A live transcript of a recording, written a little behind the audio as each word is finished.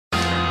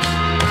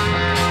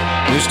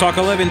News Talk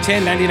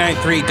 1110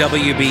 99.3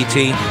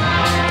 WBT.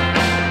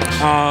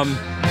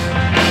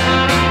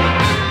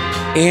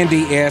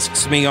 Andy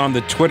asks me on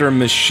the Twitter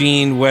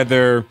machine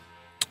whether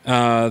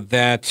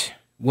that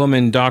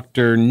woman,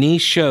 Dr.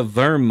 Nisha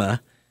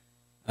Verma,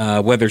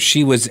 whether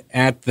she was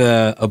at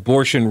the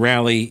abortion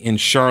rally in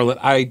Charlotte.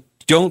 I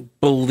don't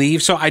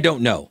believe so. I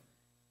don't know.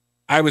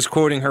 I was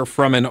quoting her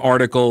from an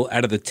article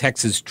out of the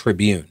Texas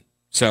Tribune.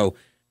 So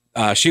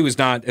she was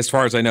not, as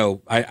far as I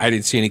know, I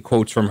didn't see any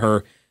quotes from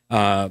her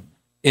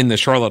in the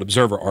Charlotte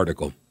Observer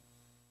article.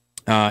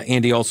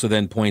 Andy also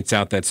then points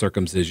out that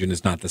circumcision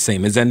is not the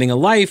same as ending a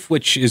life,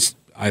 which is,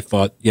 I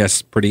thought,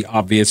 yes, pretty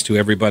obvious to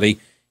everybody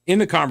in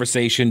the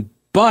conversation,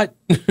 but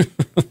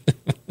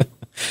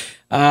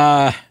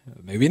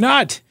maybe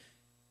not.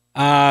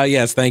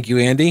 Yes, thank you,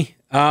 Andy.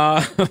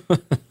 Oh,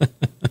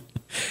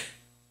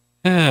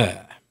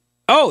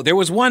 there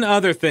was one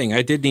other thing.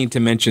 I did need to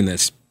mention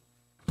this.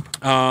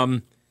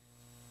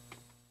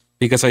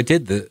 Because I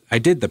did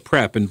the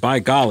prep, and by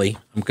golly,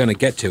 I'm going to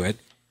get to it,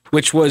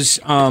 which was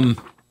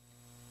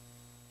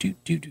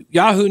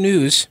Yahoo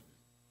News,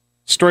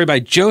 story by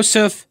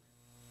Joseph.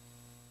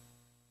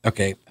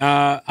 Okay,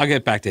 I'll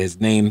get back to his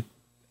name.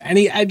 And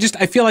I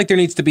feel like there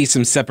needs to be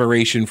some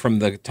separation from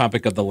the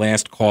topic of the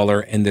last caller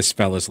and this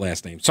fella's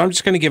last name. So I'm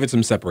just going to give it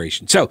some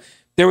separation. So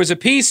there was a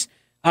piece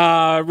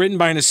written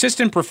by an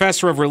assistant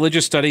professor of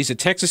religious studies at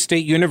Texas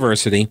State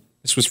University.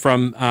 This was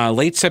from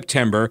late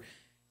September,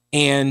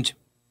 and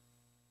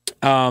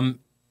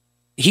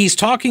he's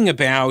talking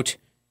about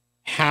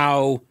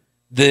how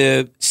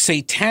the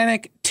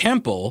Satanic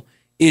Temple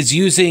is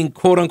using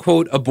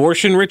quote-unquote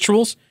abortion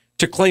rituals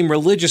to claim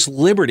religious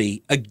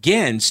liberty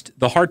against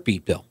the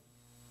heartbeat bill.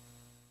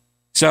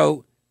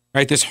 So,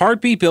 right, this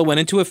heartbeat bill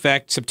went into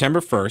effect September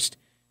 1st.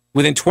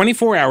 Within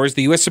 24 hours,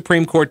 the U.S.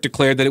 Supreme Court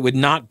declared that it would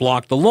not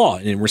block the law.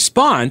 And in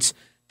response,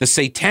 the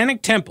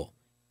Satanic Temple,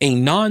 a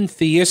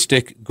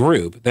non-theistic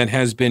group that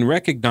has been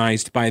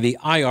recognized by the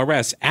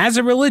IRS as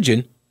a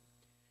religion,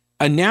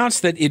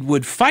 announced that it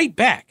would fight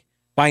back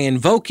by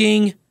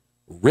invoking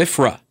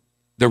RFRA,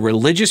 the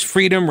Religious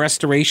Freedom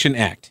Restoration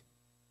Act,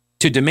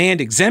 to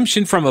demand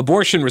exemption from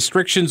abortion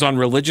restrictions on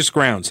religious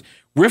grounds.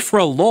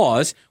 RFRA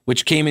laws,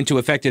 which came into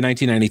effect in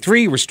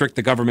 1993, restrict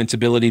the government's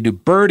ability to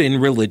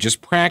burden religious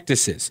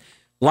practices.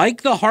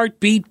 Like the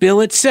heartbeat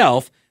bill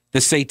itself,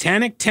 the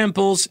Satanic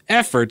Temple's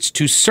efforts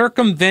to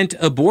circumvent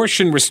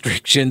abortion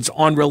restrictions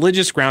on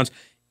religious grounds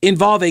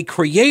involve a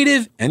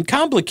creative and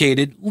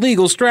complicated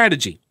legal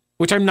strategy,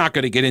 which I'm not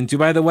going to get into,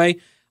 by the way.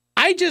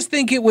 I just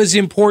think it was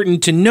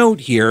important to note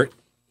here,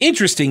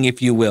 interesting,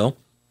 if you will,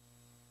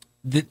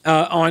 that,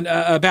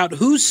 about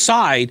whose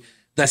side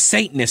the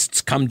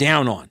Satanists come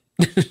down on.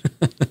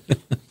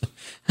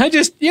 I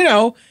just,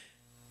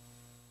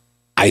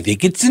 I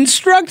think it's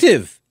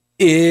instructive.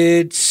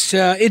 It's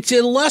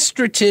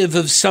illustrative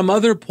of some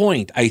other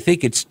point. I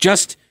think it's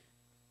just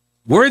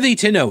worthy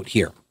to note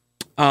here.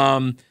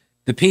 The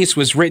piece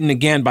was written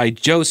again by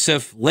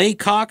Joseph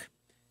Laycock,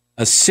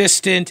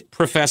 assistant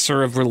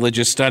professor of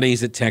religious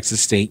studies at Texas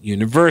State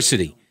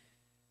University.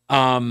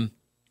 Under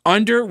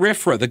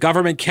RFRA, the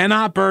government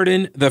cannot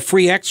burden the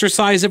free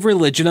exercise of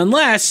religion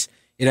unless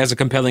it has a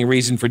compelling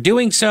reason for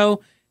doing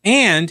so,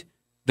 and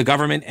the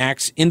government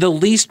acts in the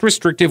least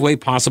restrictive way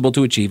possible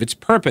to achieve its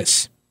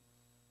purpose.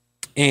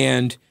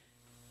 And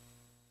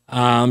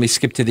let me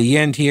skip to the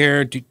end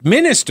here.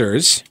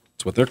 Ministers,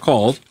 that's what they're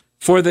called,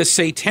 for the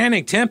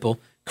Satanic Temple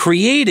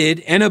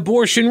created an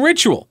abortion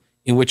ritual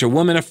in which a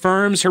woman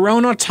affirms her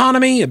own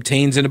autonomy,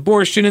 obtains an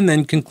abortion, and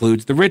then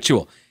concludes the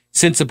ritual.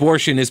 Since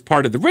abortion is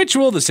part of the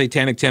ritual, the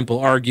Satanic Temple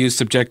argues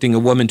subjecting a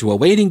woman to a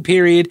waiting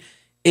period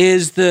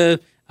is the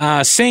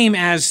same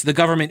as the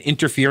government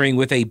interfering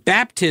with a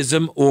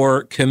baptism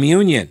or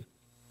communion.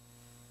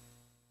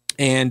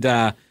 And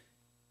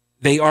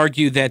they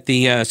argue that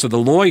the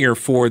lawyer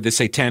for the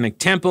Satanic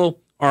Temple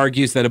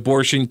argues that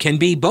abortion can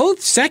be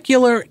both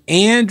secular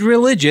and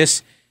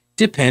religious,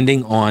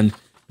 depending on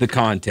the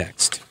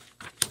context.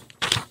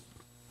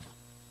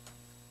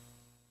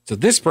 So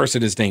this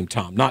person is named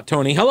Tom, not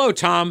Tony. Hello,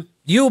 Tom.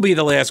 You'll be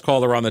the last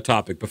caller on the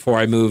topic before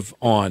I move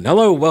on.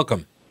 Hello,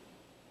 welcome.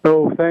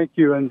 Oh, thank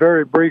you. And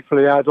very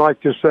briefly, I'd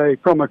like to say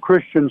from a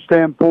Christian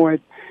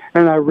standpoint,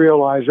 and I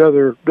realize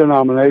other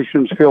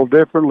denominations feel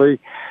differently,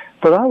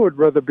 but I would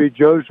rather be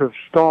Joseph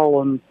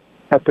Stalin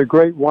at the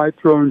Great White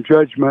Throne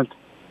Judgment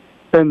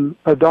than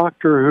a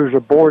doctor who's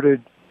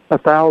aborted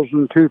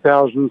 1,000,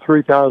 2,000,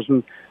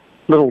 3,000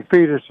 little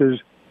fetuses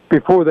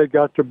before they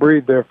got to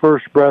breathe their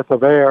first breath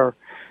of air.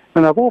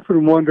 And I've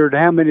often wondered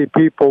how many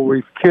people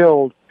we've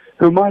killed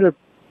who might have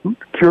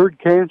cured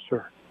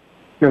cancer.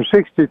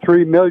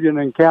 63 million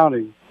and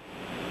counting.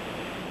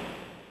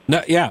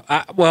 No,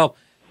 yeah. Well,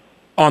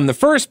 on the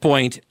first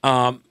point,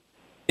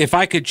 if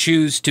I could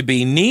choose to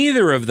be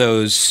neither of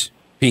those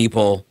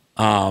people,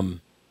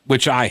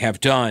 which I have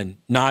done,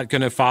 not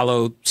going to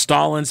follow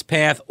Stalin's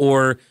path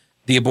or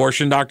the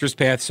abortion doctor's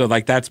path. So,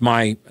 that's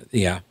my,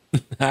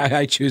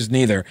 I choose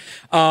neither.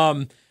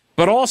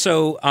 But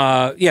also,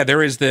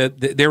 there is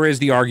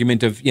the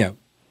argument of,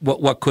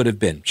 what could have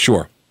been.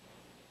 Sure.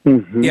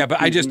 Mm-hmm. Yeah,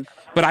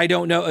 but I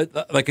don't know.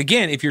 Like,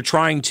 again, if you're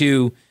trying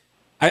to,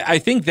 I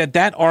think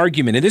that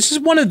argument, and this is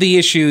one of the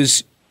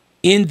issues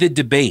in the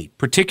debate,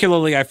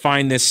 particularly I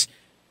find this,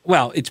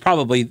 well, it's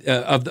probably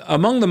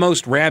among the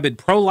most rabid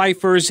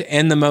pro-lifers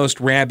and the most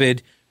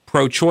rabid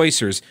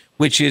pro-choicers,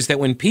 which is that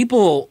when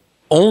people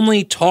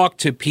only talk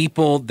to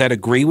people that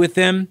agree with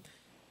them,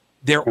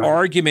 their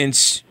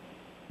arguments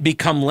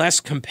become less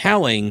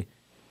compelling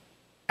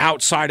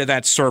outside of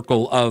that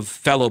circle of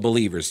fellow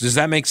believers. Does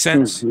that make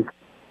sense?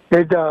 Mm-hmm.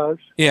 It does.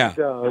 Yeah. It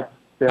does.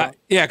 Yeah.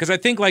 Yeah, because I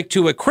think, like,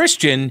 to a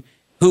Christian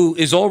who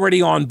is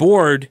already on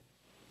board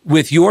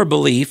with your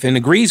belief and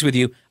agrees with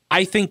you,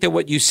 I think that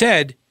what you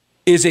said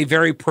is a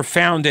very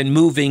profound and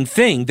moving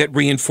thing that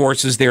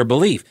reinforces their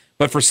belief.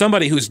 But for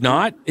somebody who's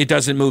not, it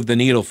doesn't move the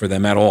needle for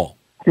them at all.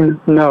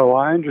 No,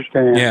 I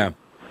understand. Yeah.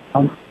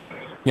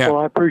 Yeah. Well,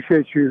 I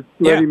appreciate you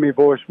letting me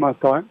voice my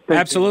thought.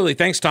 Absolutely.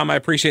 Thanks, Tom. I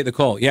appreciate the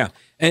call. Yeah.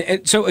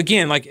 And so,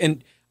 again,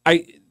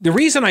 the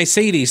reason I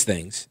say these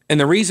things and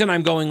the reason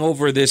I'm going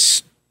over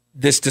this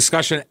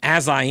discussion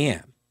as I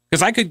am,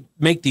 because I could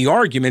make the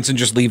arguments and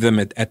just leave them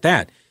at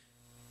that.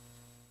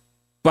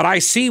 But I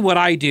see what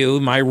I do,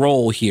 my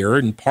role here,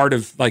 and part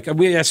of,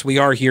 yes, we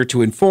are here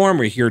to inform.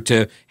 We're here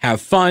to have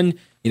fun,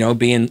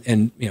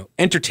 being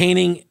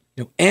entertaining,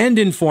 and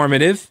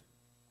informative.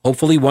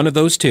 Hopefully, one of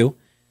those two.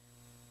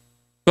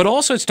 But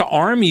also, it's to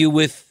arm you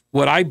with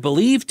what I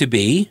believe to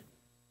be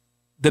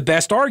the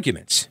best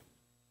arguments,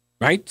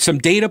 right? Some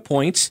data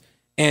points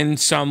and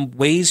some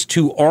ways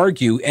to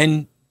argue.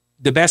 And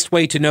the best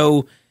way to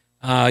know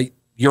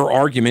your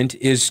argument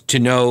is to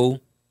know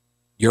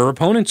your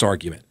opponent's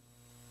argument.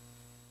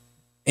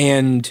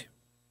 And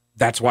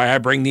that's why I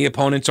bring the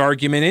opponent's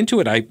argument into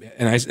it.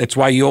 That's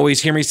why you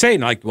always hear me say,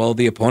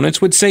 the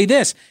opponents would say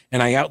this,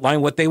 and I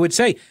outline what they would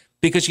say,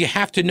 because you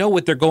have to know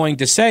what they're going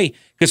to say.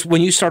 Because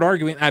when you start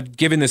arguing, I've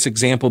given this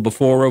example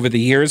before over the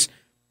years.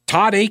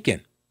 Todd Akin,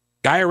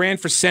 guy who ran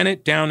for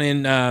Senate down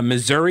in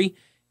Missouri,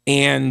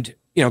 and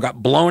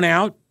got blown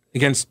out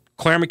against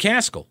Claire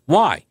McCaskill.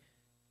 Why?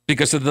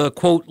 Because of the,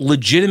 quote,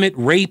 legitimate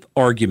rape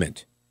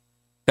argument.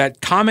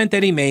 That comment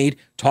that he made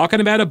talking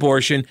about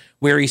abortion,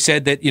 where he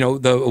said that,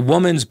 the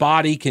woman's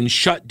body can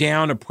shut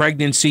down a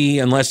pregnancy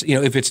unless,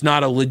 if it's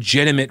not a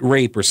legitimate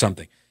rape or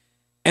something.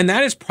 And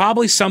that is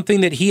probably something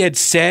that he had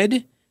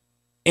said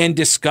and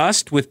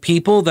discussed with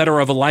people that are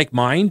of a like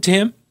mind to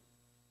him.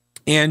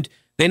 And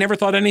they never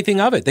thought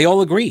anything of it. They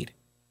all agreed.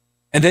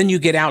 And then you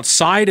get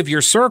outside of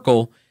your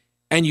circle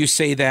and you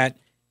say that,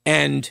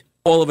 and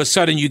all of a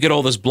sudden you get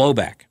all this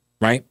blowback,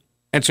 right?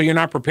 And so you're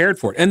not prepared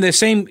for it. And the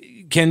same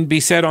can be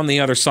said on the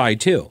other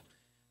side too.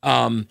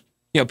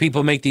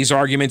 People make these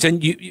arguments,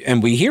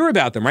 and we hear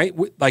about them, right?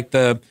 Like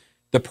the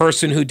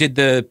person who did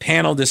the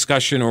panel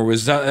discussion or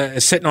was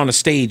sitting on a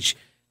stage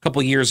a couple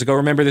of years ago.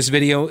 Remember this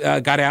video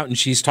got out, and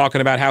she's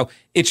talking about how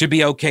it should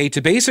be okay to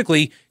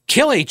basically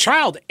kill a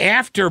child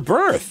after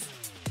birth,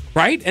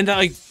 right? And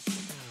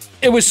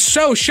it was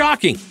so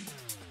shocking.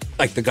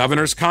 Like the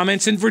governor's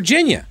comments in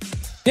Virginia.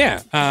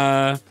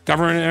 Yeah,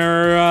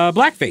 Governor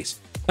Blackface.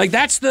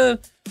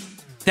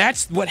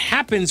 That's what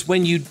happens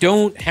when you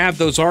don't have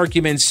those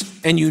arguments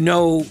and you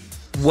know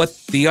what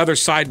the other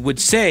side would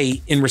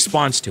say in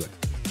response to it.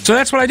 So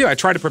that's what I do. I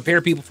try to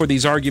prepare people for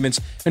these arguments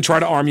and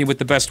try to arm you with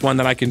the best one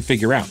that I can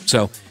figure out.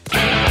 So,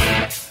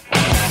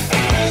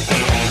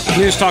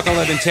 News Talk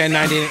 1110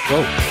 98.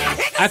 Whoa.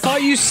 I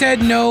thought you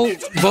said no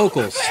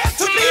vocals.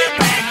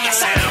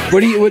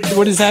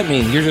 What does that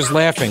mean? You're just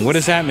laughing. What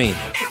does that mean?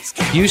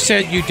 You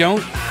said you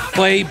don't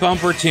play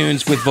bumper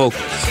tunes with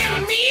vocals.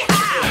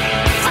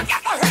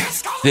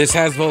 This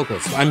has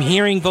vocals. I'm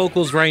hearing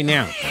vocals right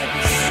now.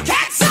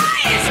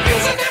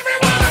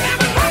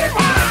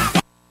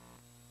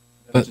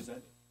 But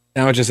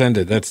now it just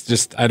ended. That's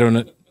just, I don't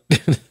know.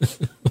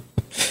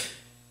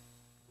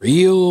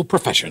 Real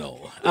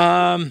professional.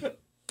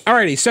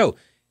 Alrighty, so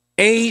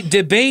a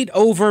debate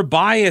over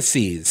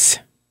biases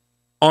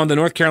on the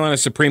North Carolina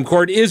Supreme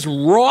Court is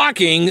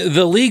rocking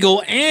the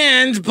legal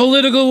and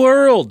political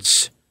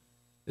worlds.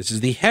 This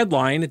is the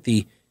headline at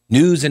the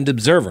News and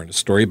Observer, a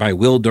story by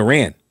Will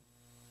Duran.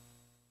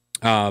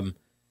 I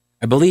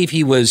believe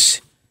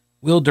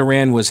Will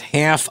Duran was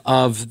half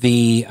of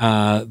the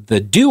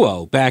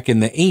duo back in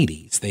the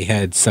 80s. They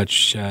had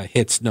such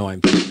hits. No,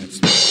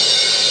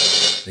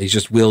 he's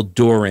just Will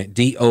Duran,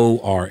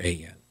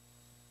 Doran,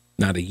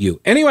 not a U.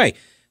 Anyway,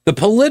 the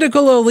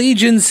political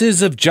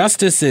allegiances of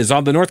justices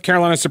on the North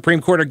Carolina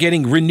Supreme Court are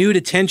getting renewed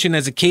attention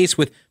as a case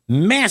with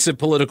massive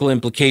political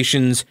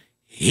implications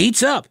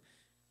heats up.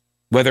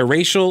 Whether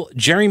racial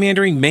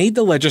gerrymandering made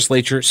the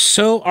legislature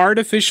so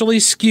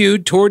artificially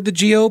skewed toward the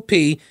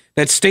GOP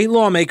that state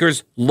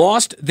lawmakers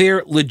lost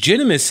their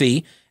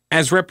legitimacy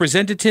as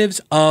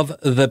representatives of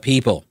the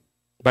people.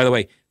 By the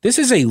way, this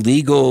is a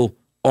legal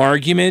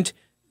argument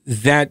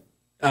that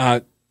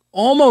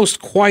almost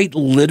quite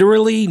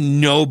literally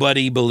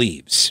nobody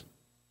believes.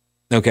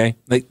 Okay?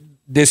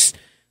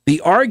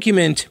 The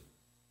argument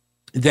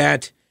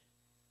that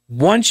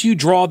once you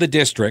draw the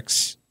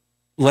districts,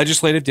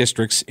 legislative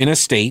districts in a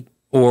state,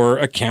 or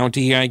a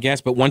county, I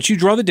guess. But once you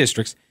draw the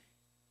districts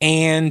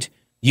and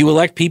you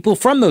elect people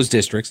from those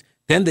districts,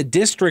 then the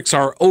districts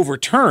are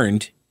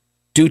overturned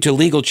due to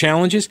legal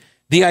challenges.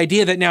 The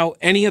idea that now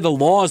any of the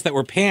laws that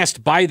were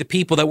passed by the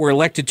people that were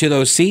elected to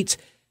those seats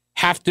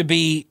have to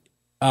be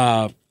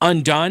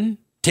undone,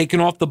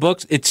 taken off the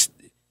books.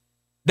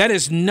 That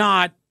is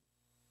not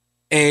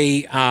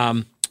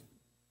a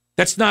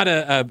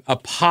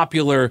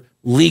popular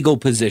legal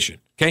position.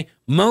 Okay,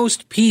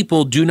 most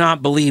people do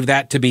not believe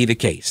that to be the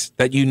case,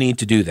 that you need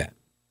to do that.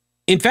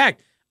 In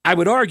fact, I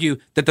would argue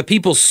that the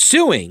people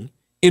suing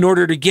in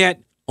order to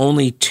get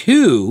only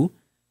 2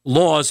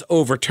 laws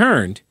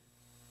overturned,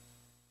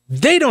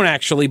 they don't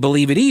actually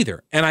believe it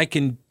either. And I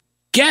can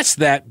guess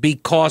that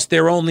because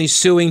they're only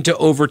suing to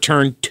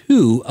overturn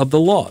 2 of the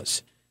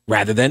laws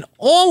rather than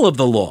all of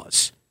the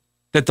laws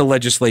that the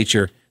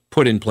legislature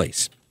put in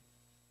place.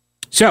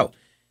 So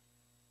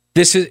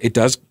this is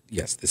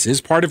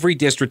part of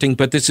redistricting,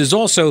 but this is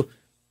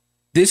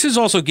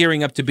also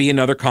gearing up to be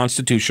another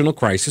constitutional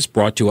crisis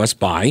brought to us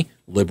by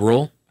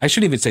liberal. I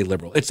shouldn't even say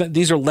liberal.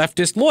 These are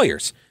leftist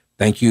lawyers.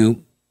 Thank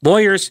you,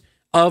 lawyers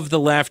of the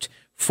left,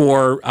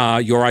 for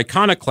your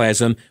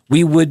iconoclasm.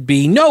 We would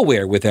be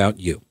nowhere without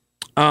you.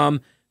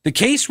 The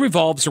case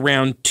revolves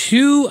around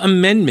 2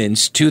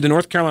 amendments to the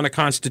North Carolina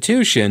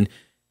Constitution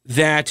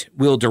that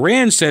Will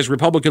Duran says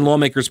Republican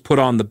lawmakers put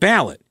on the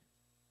ballot.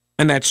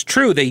 And that's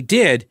true, they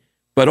did,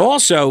 but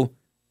also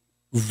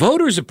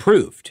voters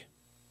approved.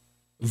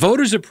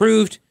 Voters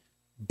approved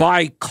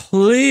by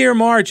clear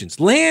margins,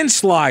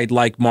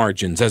 landslide-like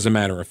margins, as a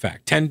matter of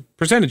fact, 10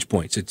 percentage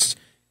points.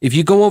 If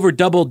you go over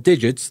double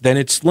digits, then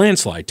it's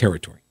landslide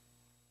territory.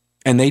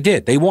 And they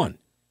did. They won.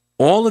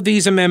 All of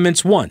these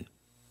amendments won.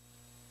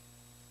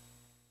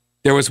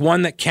 There was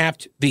one that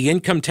capped the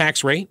income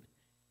tax rate,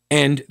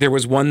 and there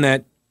was one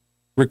that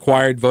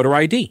required voter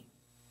ID.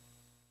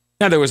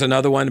 Now, there was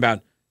another one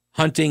about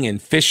hunting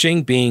and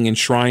fishing being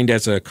enshrined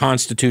as a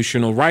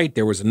constitutional right.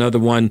 There was another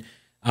one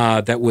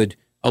that would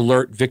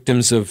alert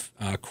victims of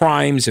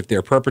crimes if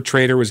their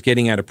perpetrator was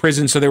getting out of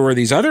prison. So there were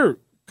these other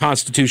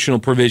constitutional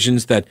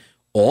provisions that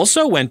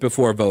also went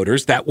before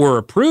voters that were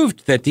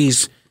approved that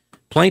these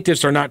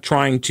plaintiffs are not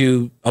trying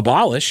to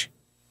abolish.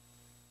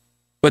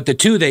 But the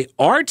 2 they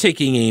are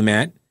taking aim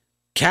at,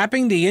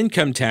 capping the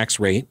income tax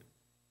rate,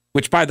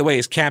 which, by the way,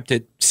 is capped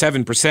at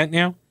 7%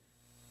 now.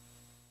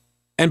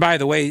 And by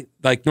the way,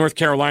 like North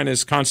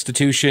Carolina's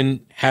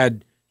Constitution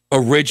had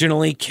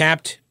originally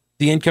capped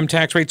the income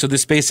tax rate. So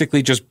this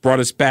basically just brought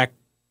us back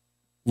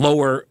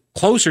lower,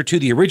 closer to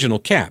the original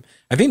cap.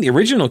 I think the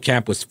original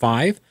cap was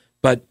 5,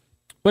 but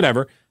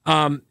whatever.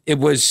 It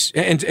was,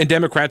 and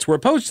Democrats were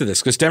opposed to this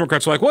because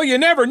Democrats were like, well, you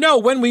never know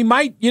when we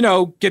might,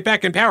 get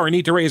back in power and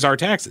need to raise our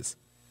taxes.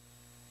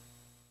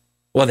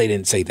 Well, they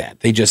didn't say that.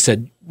 They just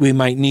said we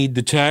might need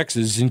the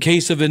taxes in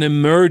case of an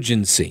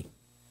emergency.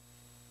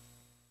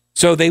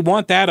 So they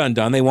want that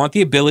undone. They want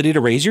the ability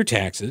to raise your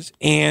taxes,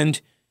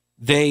 and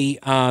they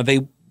are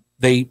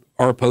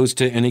opposed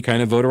to any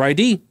kind of voter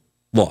ID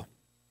law.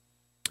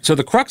 So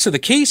the crux of the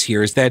case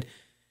here is that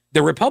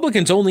the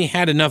Republicans only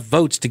had enough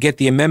votes to get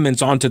the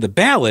amendments onto the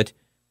ballot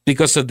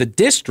because of the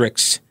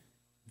districts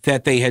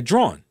that they had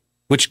drawn,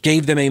 which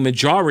gave them a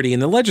majority in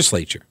the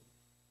legislature.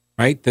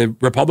 Right? The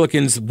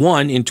Republicans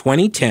won in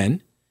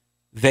 2010.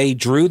 They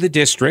drew the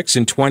districts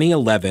in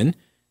 2011.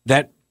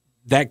 That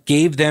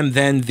gave them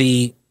then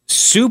the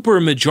super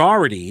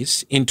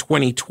majorities in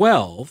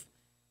 2012,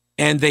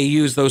 and they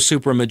used those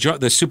super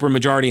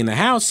majority in the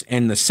House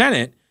and the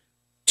Senate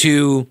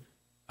to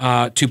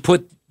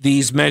put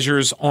these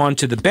measures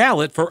onto the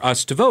ballot for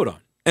us to vote on.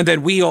 And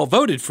then we all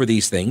voted for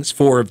these things.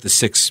 4 of the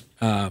 6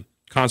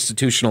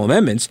 constitutional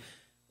amendments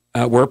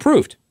were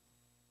approved.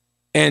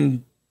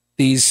 And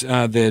these,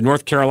 the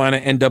North Carolina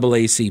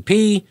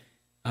NAACP,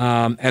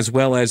 as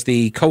well as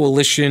the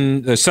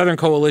coalition, the Southern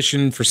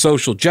Coalition for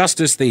Social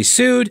Justice, they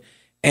sued,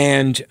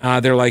 and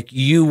they're like,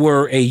 you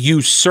were a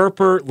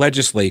usurper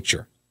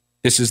legislature.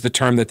 This is the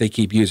term that they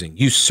keep using,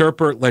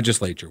 usurper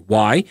legislature.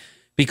 Why?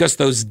 Because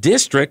those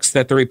districts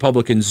that the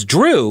Republicans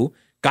drew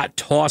got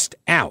tossed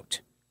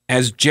out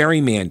as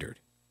gerrymandered.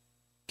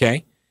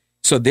 Okay?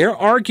 So their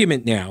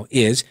argument now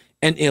is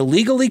an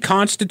illegally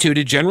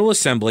constituted General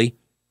Assembly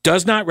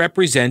does not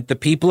represent the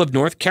people of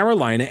North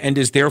Carolina and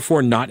is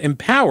therefore not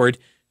empowered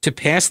to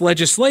pass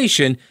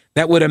legislation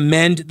that would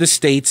amend the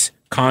state's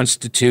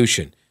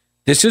constitution.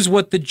 This is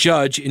what the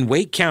judge in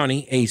Wake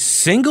County, a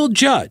single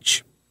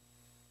judge,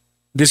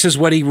 this is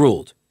what he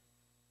ruled.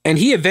 And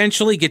he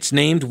eventually gets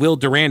named, Will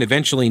Duran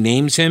eventually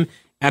names him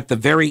at the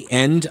very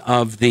end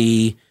of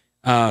the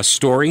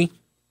story,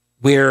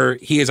 where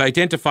he is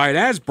identified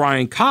as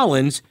Brian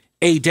Collins,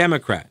 a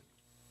Democrat.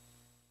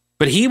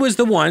 But he was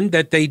the one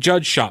that they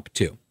judge shopped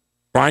to.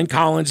 Brian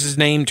Collins'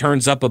 name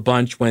turns up a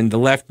bunch when the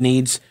left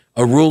needs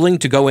a ruling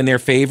to go in their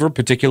favor,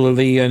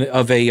 particularly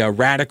of a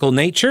radical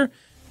nature.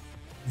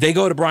 They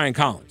go to Brian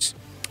Collins.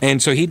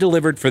 And so he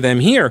delivered for them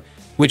here,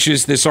 which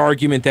is this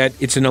argument that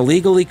it's an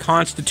illegally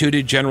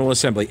constituted General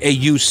Assembly, a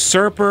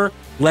usurper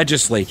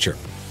legislature.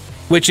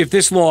 which if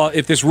this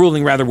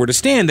ruling were to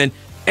stand, then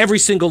every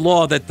single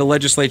law that the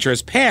legislature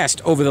has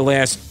passed over the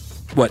last,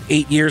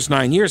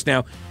 9 years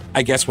now,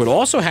 I guess would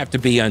also have to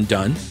be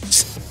undone.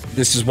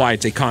 This is why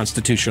it's a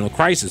constitutional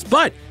crisis.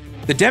 But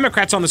the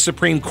Democrats on the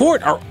Supreme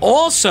Court are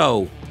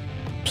also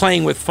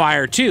playing with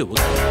fire, too.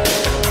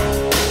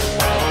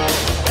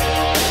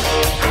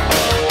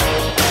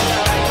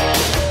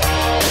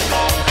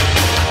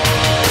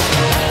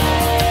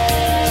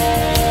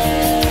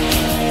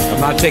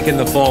 I'm not taking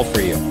the fall for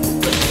you.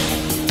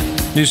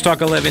 News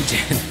Talk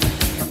 1110.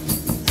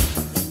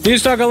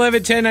 News Talk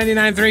 1110,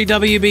 99.3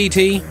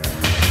 WBT.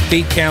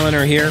 Pete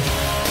Kaliner here.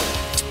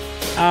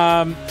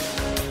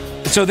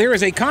 So there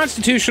is a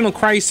constitutional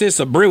crisis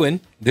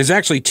brewing. There's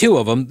actually two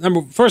of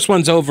them. First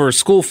one's over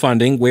school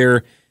funding,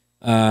 where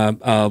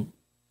a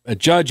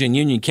judge in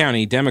Union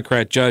County,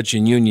 Democrat judge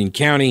in Union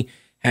County,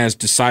 has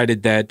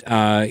decided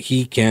that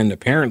he can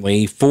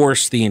apparently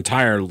force the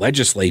entire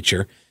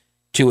legislature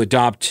to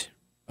adopt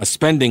a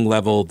spending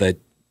level that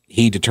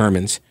he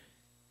determines,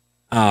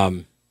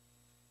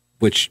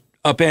 which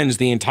upends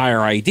the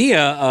entire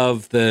idea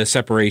of the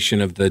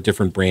separation of the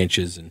different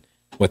branches and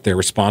what they're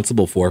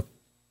responsible for.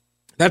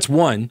 That's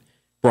one,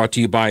 brought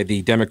to you by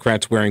the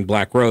Democrats wearing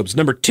black robes.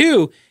 Number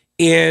two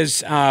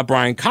is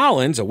Brian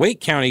Collins, a Wake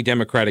County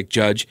Democratic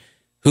judge,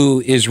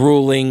 who has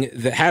ruled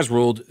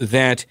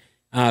that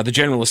the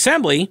General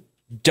Assembly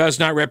does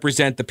not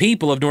represent the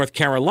people of North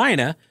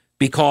Carolina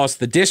because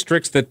the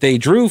districts that they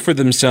drew for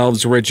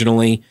themselves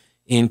originally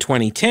in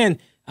 2010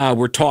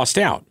 were tossed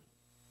out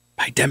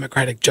by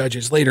Democratic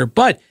judges later,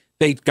 but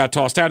they got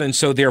tossed out, and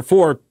so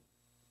therefore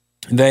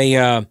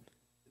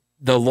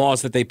the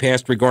laws that they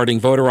passed regarding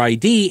voter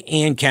ID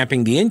and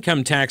capping the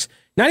income tax,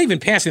 not even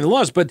passing the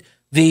laws, but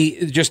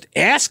just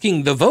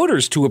asking the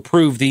voters to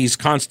approve these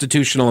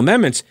constitutional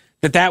amendments,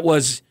 that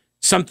was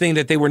something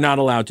that they were not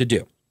allowed to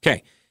do.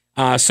 Okay,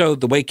 so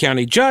the Wake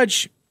County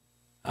judge,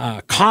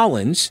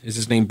 Collins, is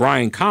his name,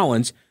 Brian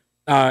Collins,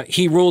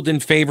 he ruled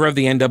in favor of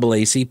the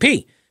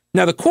NAACP.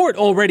 Now, the court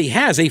already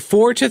has a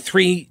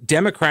 4-3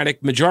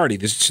 Democratic majority,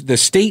 the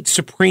state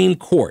Supreme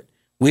Court.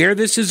 Where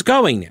this is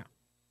going now,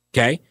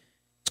 okay?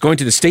 It's going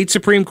to the state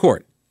Supreme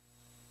Court,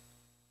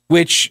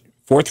 which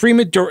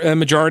 4-3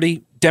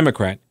 majority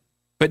Democrat.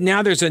 But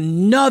now there's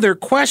another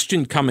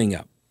question coming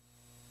up.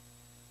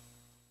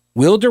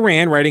 Will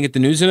Duran, writing at the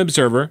News and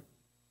Observer,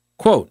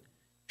 quote,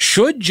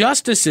 should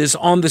justices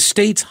on the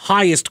state's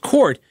highest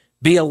court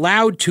be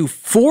allowed to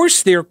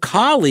force their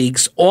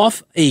colleagues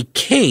off a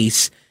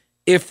case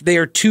if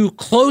they're too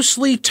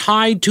closely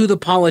tied to the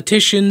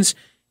politicians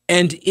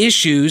and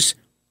issues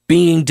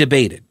being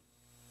debated?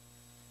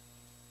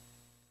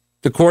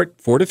 The court,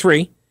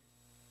 4-3,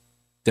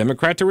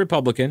 Democrat to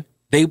Republican,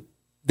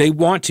 they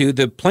want to,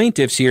 the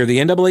plaintiffs here, the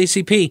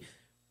NAACP,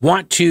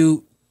 want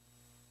to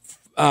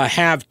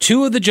have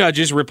two of the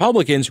judges,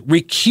 Republicans,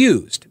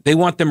 recused. They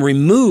want them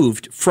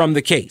removed from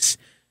the case.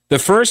 The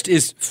first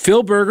is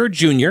Phil Berger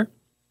Jr.,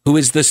 who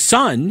is the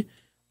son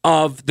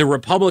of the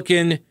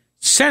Republican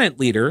Senate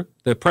leader,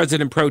 the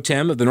president pro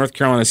tem of the North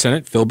Carolina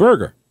Senate, Phil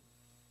Berger.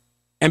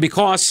 And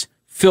because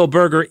Phil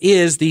Berger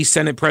is the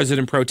Senate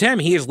president pro tem,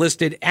 he is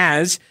listed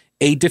as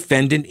a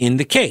defendant in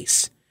the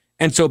case.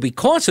 And so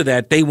because of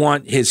that, they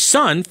want his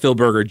son, Phil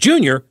Berger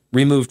Jr.,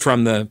 removed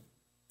from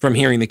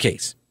hearing the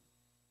case.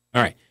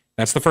 All right,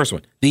 that's the first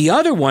one. The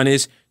other one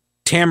is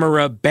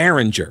Tamara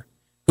Barringer,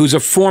 who's a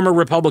former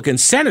Republican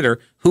senator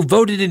who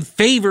voted in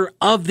favor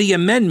of the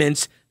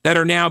amendments that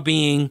are now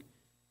being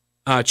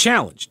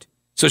challenged.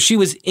 So she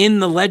was in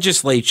the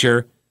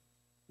legislature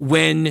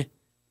when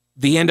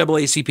the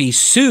NAACP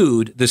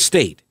sued the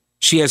state.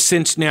 She has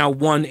since now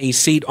won a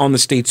seat on the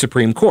state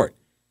Supreme Court.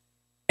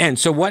 And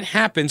so what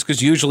happens,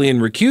 because usually in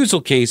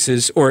recusal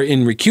cases, or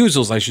in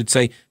recusals, I should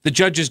say, the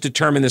judges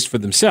determine this for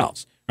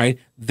themselves, right?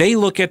 They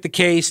look at the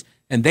case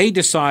and they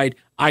decide,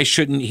 I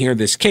shouldn't hear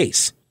this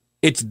case.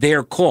 It's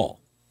their call.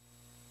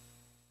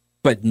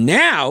 But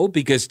now,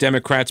 because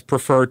Democrats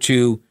prefer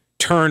to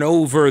turn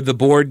over the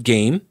board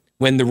game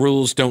when the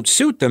rules don't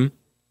suit them,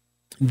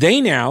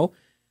 they now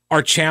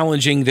are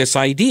challenging this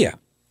idea.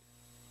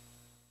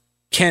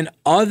 Can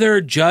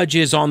other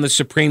judges on the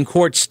Supreme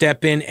Court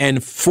step in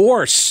and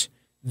force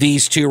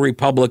these two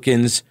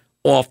Republicans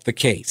off the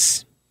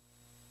case?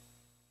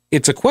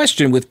 It's a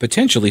question with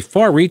potentially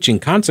far-reaching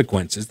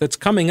consequences that's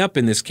coming up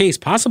in this case,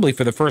 possibly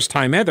for the first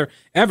time ever,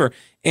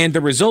 and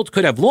the result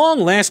could have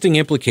long-lasting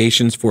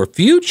implications for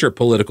future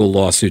political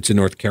lawsuits in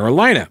North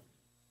Carolina.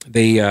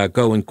 They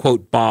go and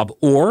quote Bob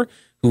Orr,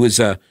 who is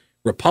a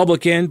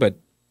Republican, but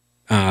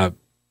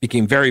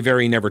became very,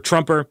 very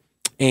never-Trumper,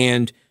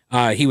 and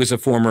he was a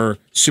former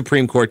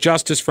Supreme Court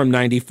justice from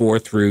 94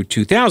 through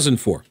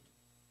 2004.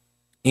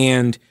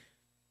 And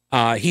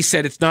he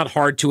said it's not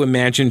hard to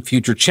imagine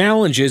future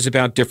challenges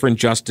about different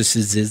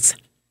justices'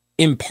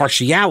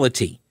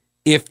 impartiality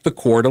if the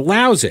court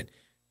allows it.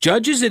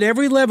 Judges at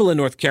every level in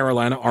North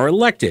Carolina are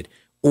elected.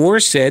 Orr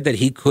said that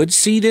he could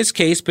see this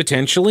case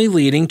potentially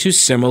leading to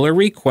similar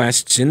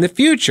requests in the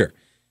future,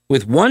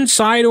 with one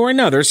side or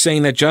another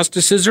saying that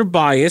justices are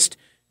biased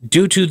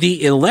due to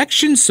the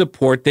election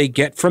support they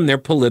get from their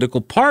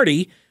political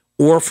party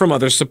or from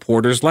other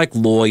supporters like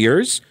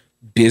lawyers,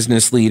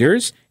 business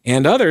leaders,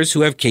 and others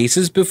who have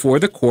cases before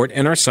the court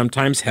and are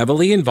sometimes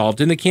heavily involved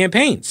in the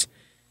campaigns.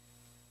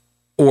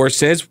 Or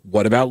says,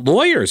 what about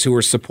lawyers who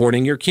are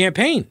supporting your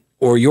campaign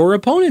or your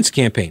opponent's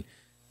campaign?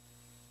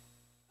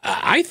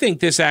 I think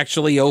this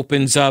actually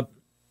opens up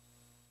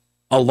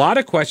a lot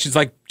of questions,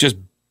 like just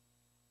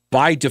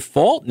by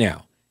default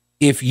now.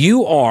 If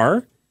you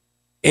are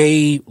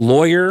a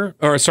lawyer,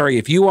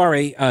 if you are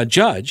a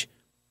judge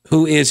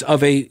who is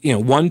of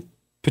one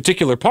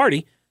particular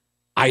party,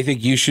 I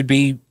think you should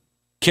be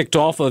kicked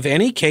off of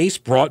any case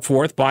brought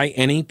forth by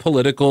any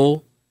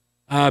political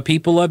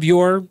people of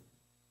your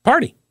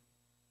party,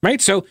 right?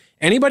 So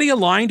anybody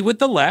aligned with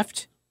the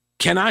left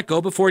cannot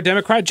go before a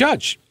Democrat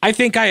judge. I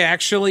think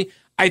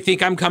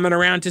I'm coming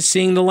around to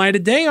seeing the light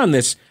of day on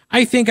this.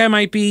 I think I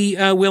might be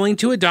willing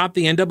to adopt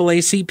the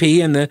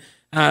NAACP and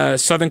the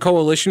Southern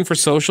Coalition for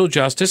Social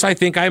Justice. I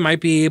think I might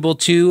be able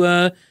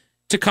to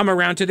come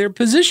around to their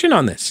position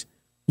on this.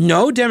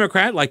 No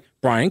Democrat like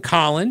Brian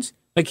Collins,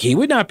 like he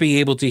would not be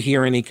able to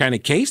hear any kind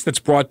of case that's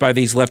brought by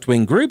these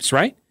left-wing groups,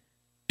 right?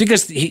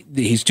 Because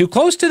he's too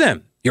close to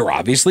them. You're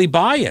obviously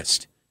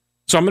biased.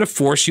 So I'm going to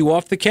force you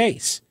off the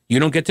case. You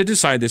don't get to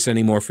decide this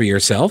anymore for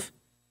yourself.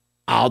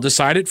 I'll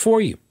decide it for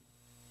you.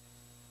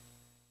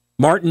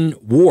 Martin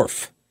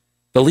Worf,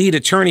 the lead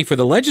attorney for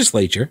the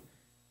legislature,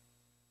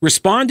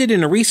 responded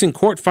in a recent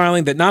court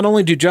filing that not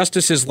only do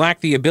justices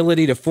lack the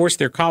ability to force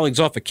their colleagues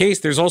off a case,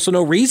 there's also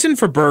no reason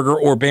for Berger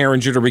or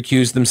Barringer to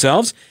recuse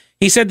themselves.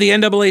 He said the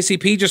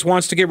NAACP just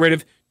wants to get rid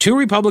of two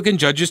Republican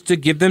judges to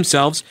give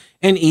themselves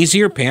an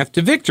easier path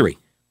to victory,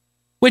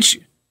 which,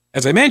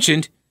 as I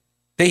mentioned,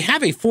 they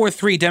have a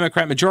 4-3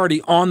 Democrat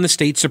majority on the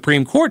state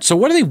Supreme Court. So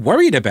what are they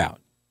worried about,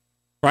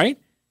 right?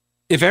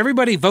 If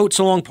everybody votes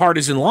along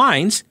partisan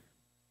lines,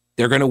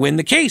 they're going to win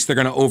the case. They're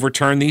going to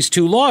overturn these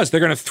two laws. They're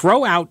going to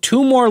throw out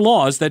two more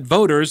laws that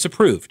voters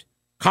approved,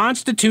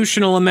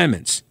 constitutional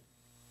amendments.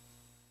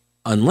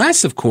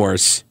 Unless, of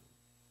course,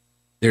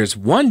 there's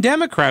one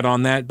Democrat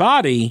on that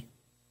body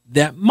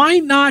that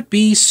might not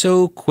be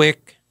so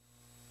quick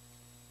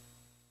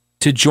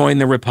to join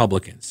the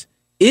Republicans.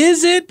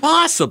 Is it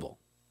possible,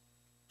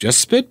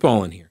 just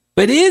spitballing here,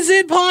 but is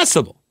it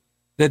possible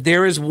that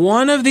there is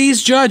one of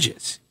these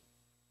judges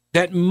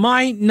that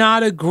might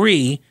not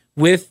agree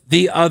with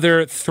the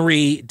other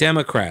three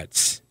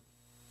Democrats?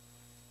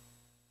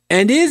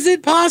 And is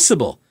it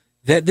possible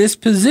that this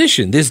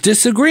position, this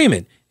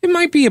disagreement, it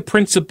might be a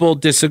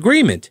principled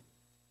disagreement,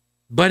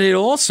 but it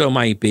also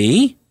might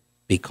be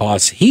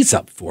because he's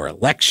up for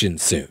election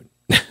soon.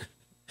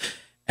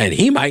 And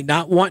he might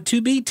not want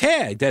to be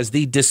tagged as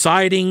the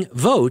deciding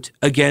vote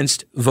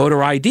against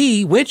voter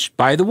ID, which,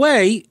 by the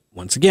way,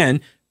 once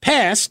again,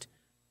 passed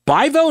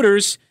by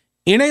voters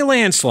in a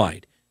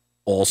landslide.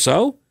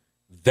 Also,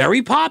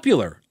 very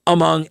popular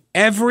among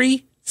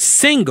every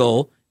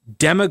single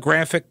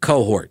demographic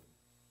cohort.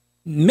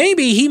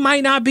 Maybe he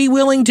might not be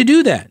willing to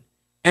do that.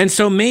 And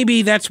so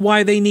maybe that's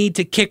why they need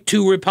to kick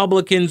two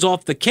Republicans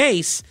off the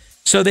case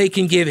so they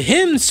can give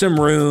him some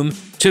room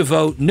to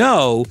vote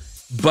no,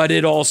 but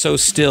it also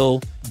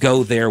still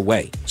go their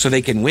way. So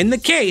they can win the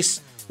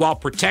case while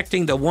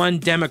protecting the one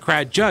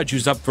Democrat judge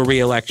who's up for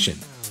re-election.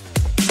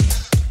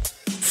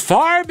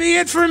 Far be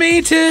it for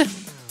me to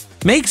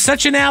make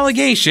such an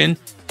allegation.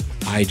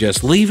 I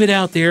just leave it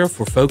out there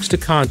for folks to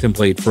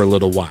contemplate for a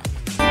little while.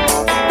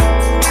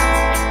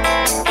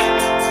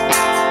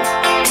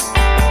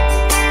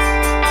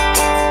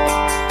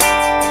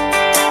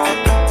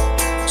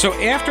 So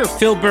after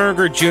Phil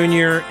Berger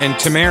Jr. and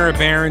Tamara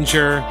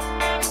Barringer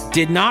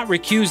did not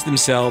recuse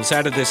themselves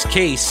out of this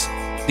case,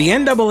 the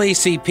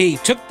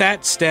NAACP took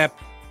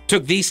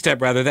the step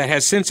that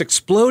has since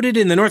exploded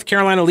in the North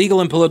Carolina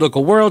legal and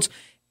political worlds,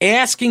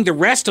 asking the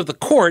rest of the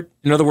court,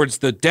 in other words,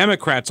 the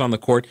Democrats on the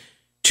court,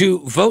 to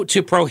vote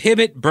to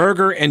prohibit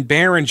Berger and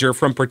Barringer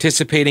from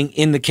participating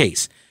in the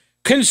case.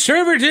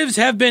 Conservatives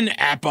have been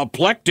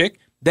apoplectic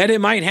that it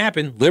might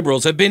happen.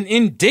 Liberals have been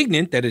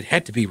indignant that it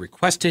had to be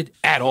requested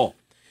at all.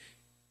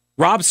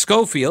 Rob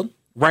Schofield,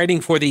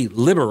 writing for the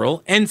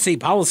liberal NC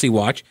Policy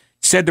Watch,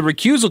 said the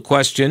recusal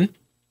question,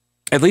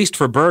 at least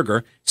for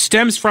Berger,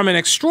 stems from an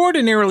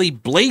extraordinarily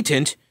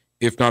blatant,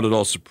 if not at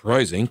all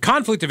surprising,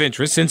 conflict of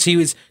interest, since he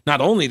was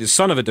not only the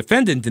son of a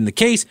defendant in the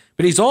case,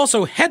 but he's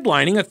also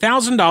headlining a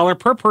 $1,000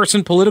 per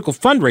person political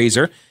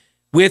fundraiser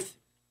with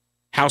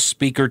House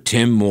Speaker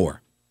Tim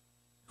Moore,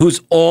 who's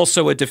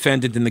also a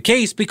defendant in the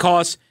case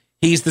because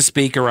he's the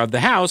Speaker of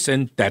the House,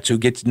 and that's who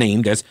gets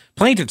named as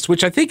plaintiffs,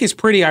 which I think is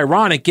pretty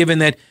ironic given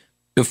that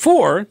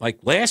before, like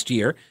last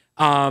year,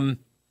 they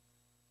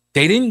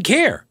didn't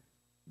care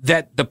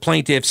that the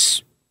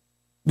plaintiffs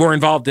were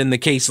involved in the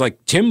case,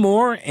 like Tim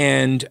Moore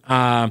and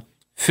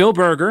Phil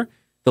Berger,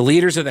 the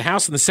leaders of the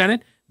House and the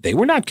Senate. They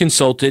were not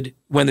consulted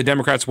when the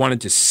Democrats wanted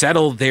to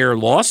settle their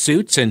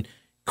lawsuits and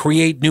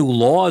create new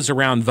laws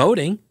around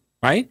voting,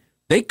 right?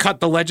 They cut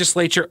the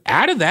legislature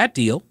out of that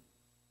deal.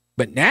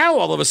 But now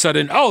all of a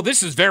sudden, oh,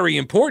 this is very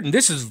important.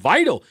 This is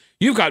vital.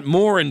 You've got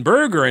Moore and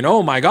Berger, and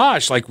oh my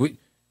gosh, like we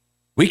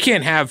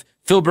can't have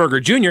Phil Berger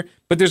Jr.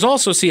 But there's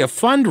also, see, a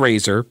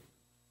fundraiser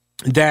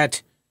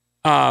that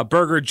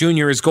Berger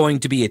Jr. is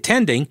going to be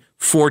attending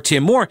for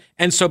Tim Moore.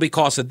 And so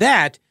because of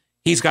that,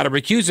 he's got to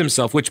recuse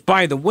himself, which,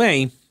 by the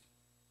way,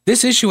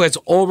 this issue has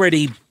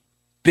already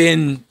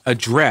been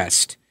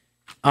addressed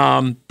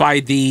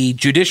by the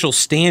judicial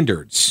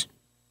standards.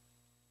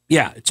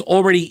 Yeah, it's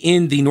already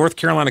in the North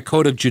Carolina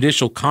Code of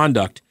Judicial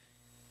Conduct.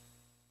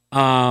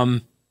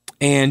 And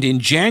in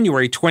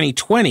January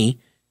 2020,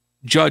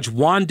 Judge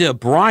Wanda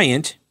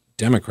Bryant,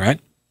 Democrat,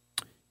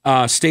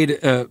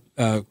 state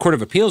Court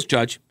of Appeals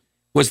judge,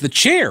 was the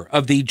chair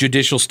of the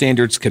Judicial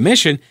Standards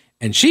Commission,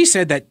 and she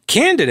said that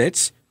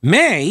candidates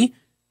may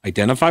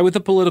identify with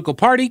a political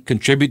party,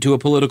 contribute to a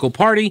political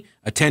party,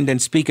 attend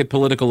and speak at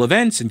political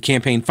events and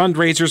campaign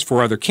fundraisers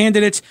for other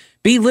candidates,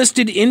 be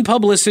listed in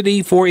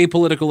publicity for a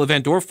political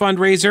event or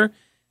fundraiser,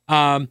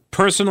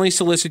 personally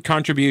solicit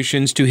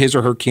contributions to his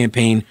or her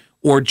campaign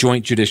or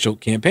joint judicial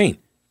campaign.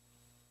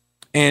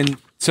 And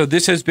so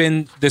this has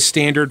been the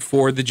standard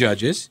for the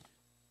judges,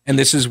 and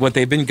this is what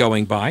they've been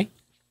going by.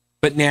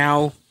 But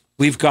now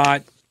we've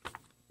got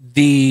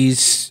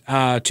these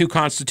two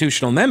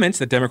constitutional amendments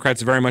that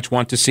Democrats very much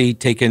want to see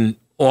taken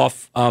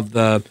off of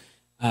the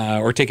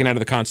or taken out of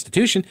the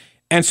Constitution.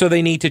 And so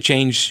they need to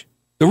change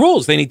the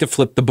rules. They need to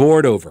flip the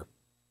board over.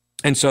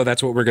 And so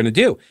that's what we're going to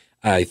do.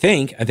 I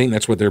think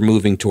that's what they're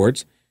moving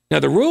towards. Now,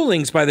 the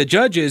rulings by the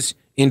judges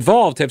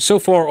involved have so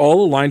far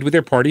all aligned with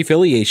their party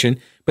affiliation,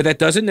 but that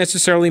doesn't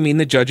necessarily mean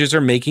the judges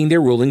are making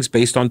their rulings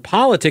based on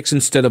politics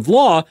instead of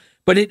law,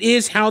 but it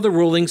is how the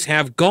rulings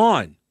have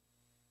gone.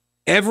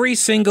 Every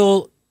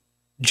single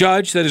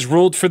judge that has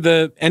ruled for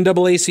the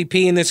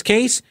NAACP in this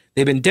case,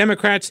 they've been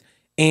Democrats,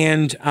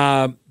 and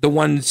the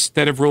ones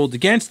that have ruled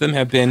against them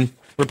have been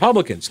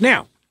Republicans.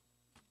 Now,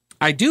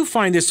 I do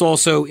find this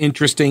also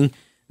interesting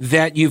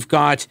that you've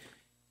got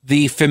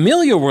the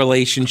familial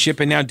relationship,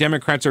 and now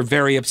Democrats are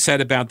very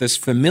upset about this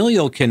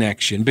familial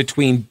connection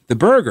between the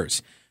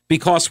Bergers,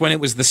 because when it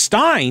was the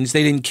Steins,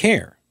 they didn't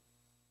care.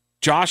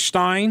 Josh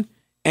Stein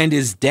and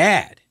his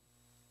dad.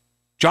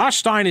 Josh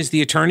Stein is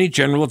the Attorney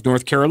General of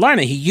North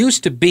Carolina. He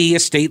used to be a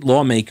state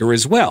lawmaker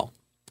as well.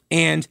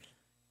 And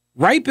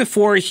right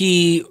before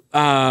he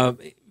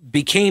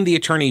became the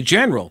Attorney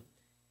General,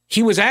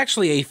 he was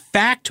actually a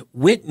fact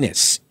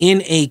witness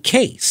in a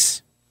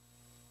case,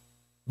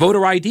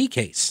 voter ID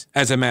case,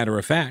 as a matter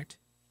of fact.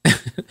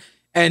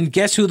 And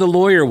guess who the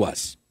lawyer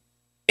was?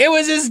 It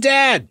was his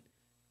dad.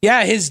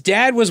 Yeah, his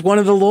dad was one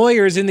of the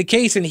lawyers in the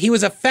case, and he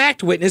was a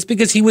fact witness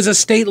because he was a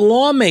state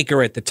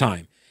lawmaker at the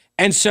time.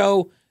 And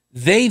so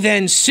they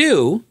then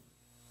sue,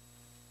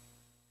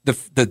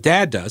 the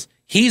dad does,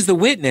 he's the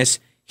witness,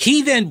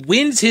 he then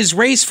wins his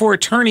race for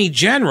Attorney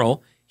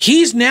General,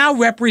 he's now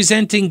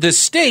representing the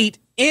state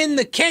in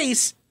the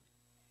case,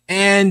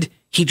 and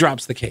he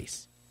drops the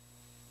case.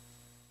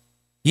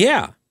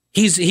 Yeah,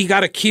 he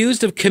got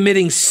accused of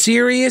committing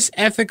serious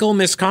ethical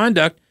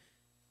misconduct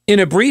in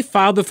a brief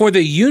filed before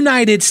the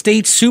United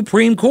States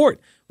Supreme Court.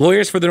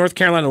 Lawyers for the North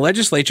Carolina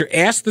legislature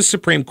asked the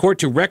Supreme Court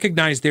to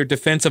recognize their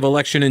defense of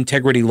election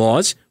integrity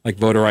laws, like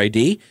voter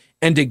ID,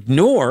 and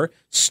ignore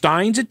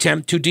Stein's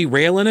attempt to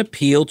derail an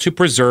appeal to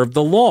preserve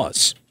the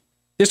laws.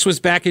 This was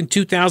back in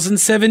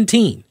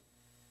 2017.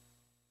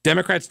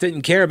 Democrats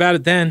didn't care about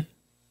it then.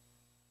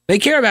 They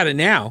care about it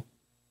now.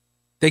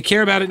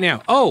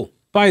 Oh,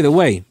 by the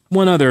way,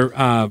 one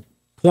other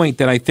point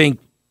that I think,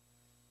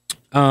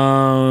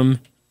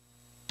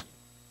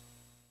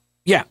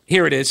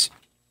 here it is.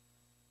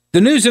 The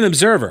News and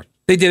Observer,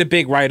 they did a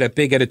big write-up,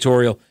 big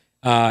editorial,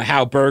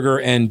 how Berger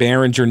and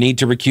Barringer need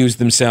to recuse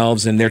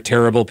themselves, and they're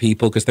terrible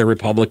people because they're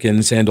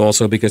Republicans and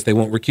also because they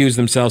won't recuse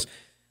themselves.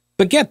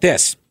 But get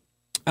this.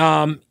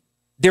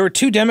 There are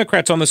two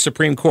Democrats on the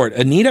Supreme Court,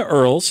 Anita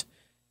Earls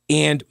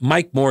and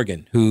Mike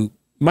Morgan, who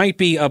might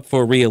be up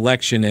for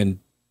re-election and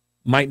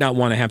might not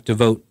want to have to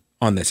vote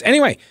on this.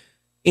 Anyway,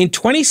 in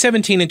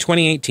 2017 and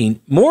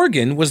 2018,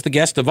 Morgan was the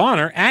guest of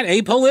honor at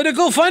a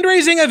political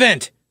fundraising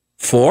event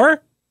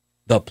for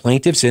the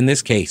plaintiffs in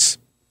this case.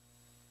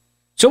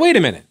 So wait a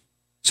minute.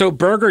 So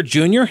Berger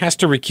Jr. has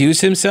to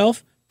recuse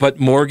himself, but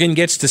Morgan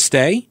gets to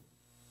stay?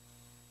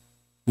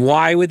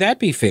 Why would that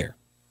be fair?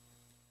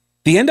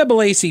 The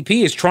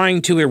NAACP is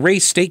trying to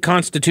erase state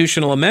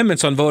constitutional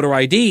amendments on voter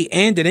ID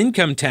and an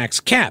income tax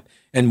cap,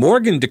 and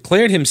Morgan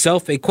declared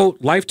himself a,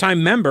 quote,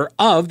 lifetime member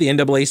of the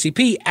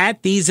NAACP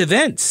at these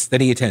events that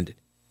he attended.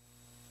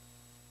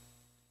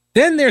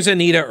 Then there's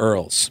Anita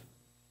Earls.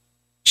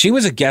 She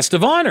was a guest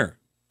of honor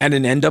at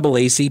an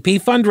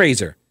NAACP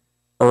fundraiser.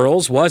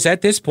 Earls was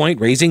at this point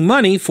raising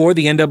money for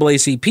the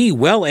NAACP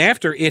well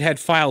after it had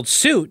filed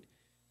suit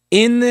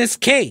in this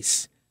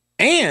case,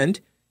 and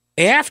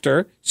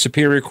after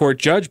Superior Court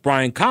Judge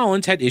Brian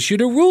Collins had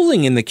issued a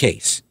ruling in the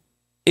case.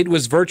 It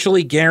was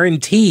virtually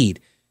guaranteed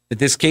that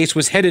this case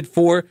was headed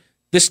for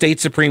the state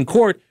Supreme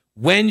Court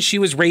when she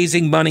was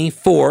raising money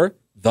for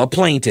the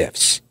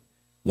plaintiffs.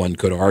 One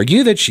could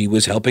argue that she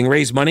was helping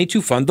raise money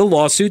to fund the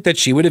lawsuit that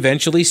she would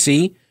eventually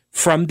see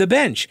from the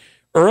bench.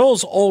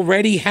 Earls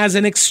already has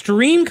an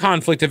extreme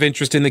conflict of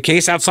interest in the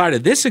case outside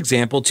of this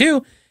example,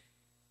 too.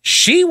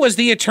 She was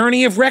the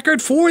attorney of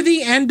record for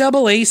the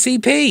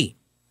NAACP.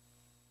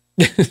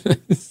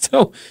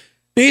 So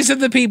these are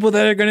the people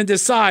that are going to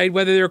decide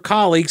whether their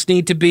colleagues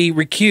need to be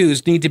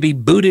recused, need to be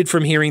booted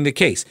from hearing the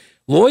case.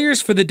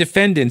 Lawyers for the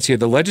defendants here,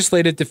 the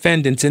legislative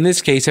defendants in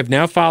this case, have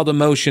now filed a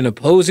motion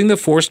opposing the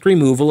forced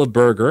removal of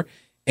Berger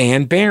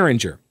and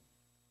Barringer.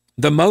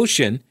 The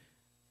motion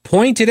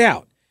pointed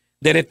out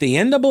that if the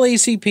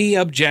NAACP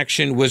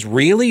objection was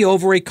really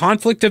over a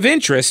conflict of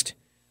interest,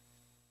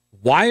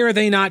 why are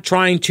they not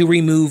trying to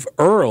remove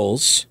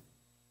Earls,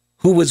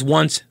 who was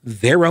once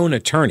their own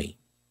attorney?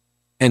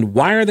 And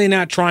why are they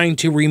not trying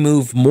to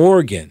remove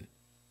Morgan,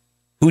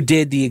 who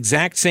did the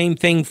exact same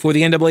thing for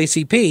the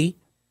NAACP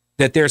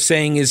that they're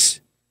saying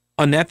is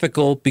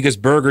unethical because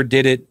Berger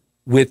did it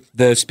with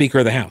the Speaker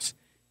of the House?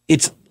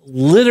 It's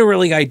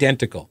literally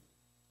identical.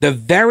 The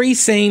very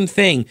same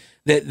thing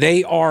that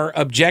they are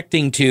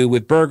objecting to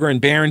with Berger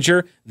and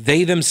Barringer,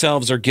 they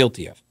themselves are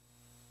guilty of.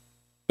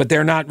 But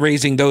they're not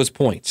raising those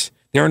points.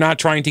 They're not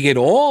trying to get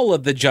all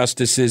of the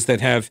justices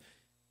that have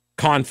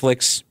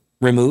conflicts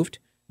removed.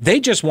 They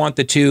just want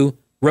the two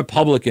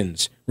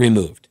Republicans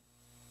removed.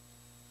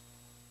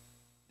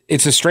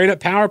 It's a straight-up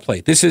power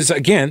play. This is,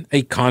 again,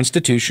 a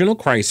constitutional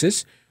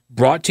crisis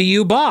brought to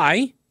you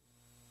by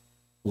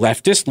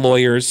leftist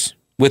lawyers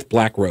with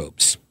black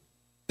robes.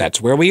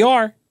 That's where we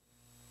are.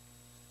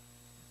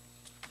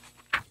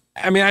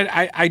 I mean,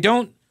 I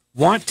don't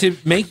want to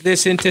make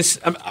this into...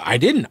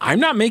 I'm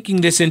not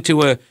making this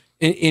into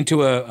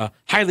a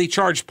highly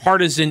charged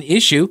partisan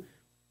issue.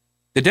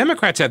 The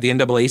Democrats have. The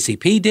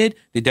NAACP did.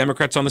 The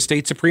Democrats on the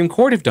state Supreme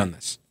Court have done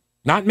this.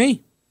 Not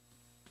me.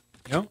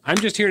 I'm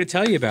just here to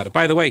tell you about it.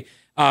 By the way,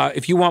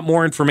 if you want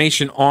more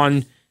information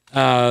on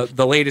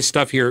the latest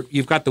stuff here,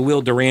 you've got the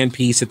Will Duran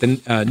piece at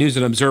the News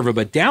and Observer,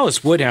 but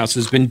Dallas Woodhouse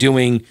has been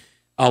doing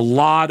a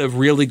lot of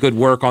really good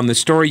work on this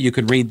story. You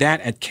can read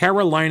that at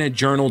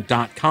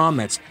carolinajournal.com.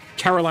 That's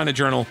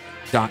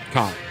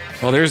carolinajournal.com.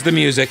 Well, there's the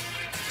music.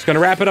 It's going to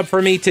wrap it up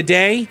for me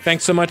today.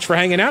 Thanks so much for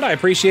hanging out. I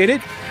appreciate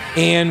it.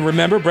 And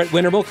remember, Brett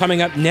Winterble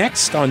coming up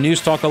next on News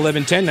Talk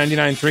 1110,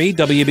 99.3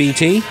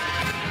 WBT.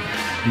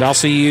 And I'll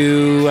see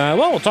you,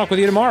 we'll talk with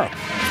you tomorrow.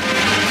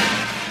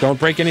 Don't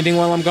break anything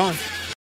while I'm gone.